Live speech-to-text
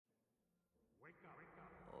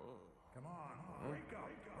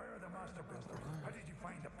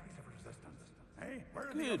Hey, where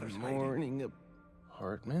are the Good others hiding? morning,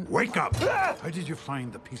 apartment. Wake up! How did you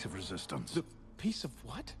find the piece of resistance? The piece of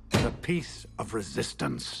what? The piece of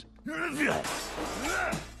resistance. I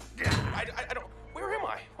don't... Where am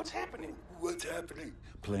I? What's happening? What's happening?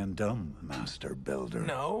 Playing dumb, Master Builder.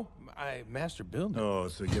 No, Master Builder. Oh,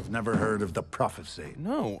 so you've never heard of the prophecy?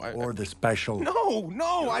 No, Or the special? No,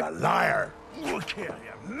 You're a liar! We'll kill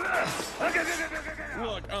you.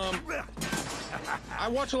 Look, I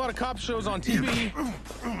watch a lot of cop shows on TV.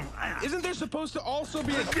 Isn't there supposed to also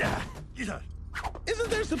be a... Isn't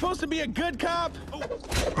there supposed to be a good cop?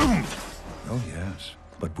 Oh, yes.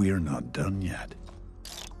 But we're not done yet.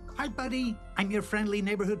 Hi, buddy. I'm your friendly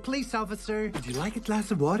neighborhood police officer. Would you like a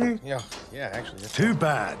glass of water? Yeah, actually. Too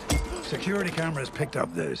bad. Security cameras picked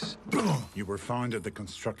up this. You were found at the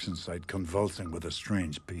construction site convulsing with a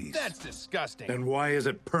strange piece. That's disgusting. Then why is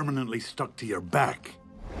it permanently stuck to your back?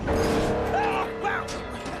 Oh, wow!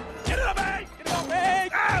 Get it up, hey! Get it up, hey!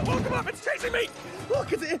 Ah, woke him up! It's chasing me!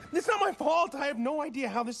 Look, it's not my fault. I have no idea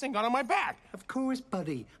how this thing got on my back. Of course,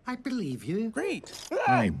 buddy. I believe you. Great.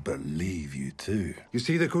 I believe you too. You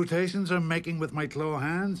see the quotations I'm making with my claw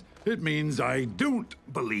hands? It means I don't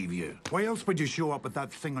believe you. Why else would you show up with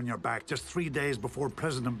that thing on your back just 3 days before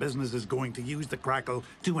President Business is going to use the crackle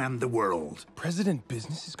to end the world? President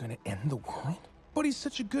Business is going to end the world? But he's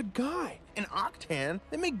such a good guy. In Octan,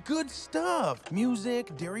 they make good stuff.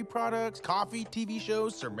 Music, dairy products, coffee, TV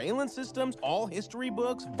shows, surveillance systems, all history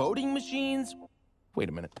books, voting machines. Wait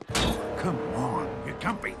a minute. Come on, you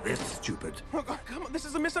can't be this stupid. Oh, come on, this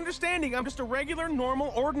is a misunderstanding. I'm just a regular,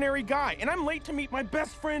 normal, ordinary guy, and I'm late to meet my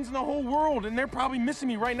best friends in the whole world, and they're probably missing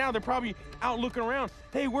me right now. They're probably out looking around.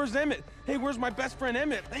 Hey, where's Emmett? Hey, where's my best friend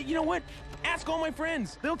Emmett? Hey, you know what? Ask all my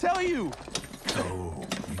friends. They'll tell you. Oh,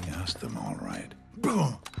 we asked them all right.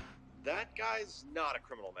 Boom. That guy's not a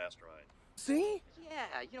criminal mastermind. See?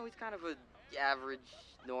 Yeah, you know, he's kind of a average,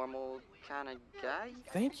 normal kind of guy.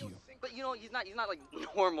 Thank you. But you know, he's not like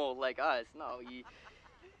normal like us. No,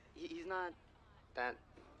 he's not that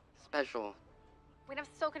special. Wait, I'm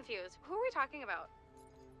so confused. Who are we talking about?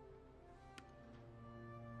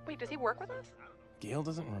 Wait, does he work with us? Gail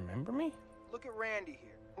doesn't remember me? Look at Randy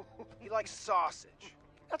here. He likes sausage.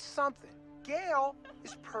 That's something. Gail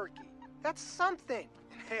is perky. That's something.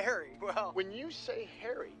 Harry, well... When you say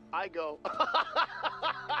Harry, I go...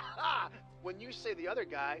 When you say the other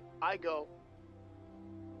guy, I go...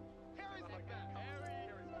 Harry's like that.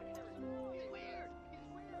 He's weird.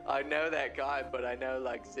 I know that guy, but I know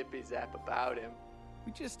like zippy zap about him.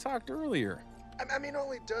 We just talked earlier. I mean,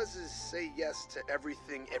 all he does is say yes to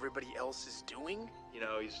everything everybody else is doing. You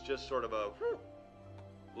know, he's just sort of a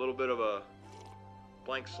little bit of a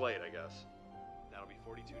blank slate, I guess. That'll be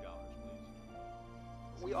 $42, please.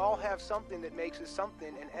 We all have something that makes us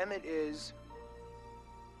something, and Emmett is...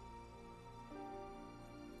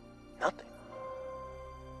 nothing.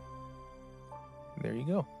 There you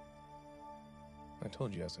go. I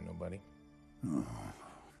told you I was a nobody. Oh,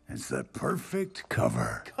 it's the perfect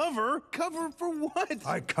cover. Cover? Cover for what?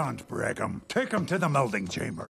 I can't break him. Take him to the melding chamber.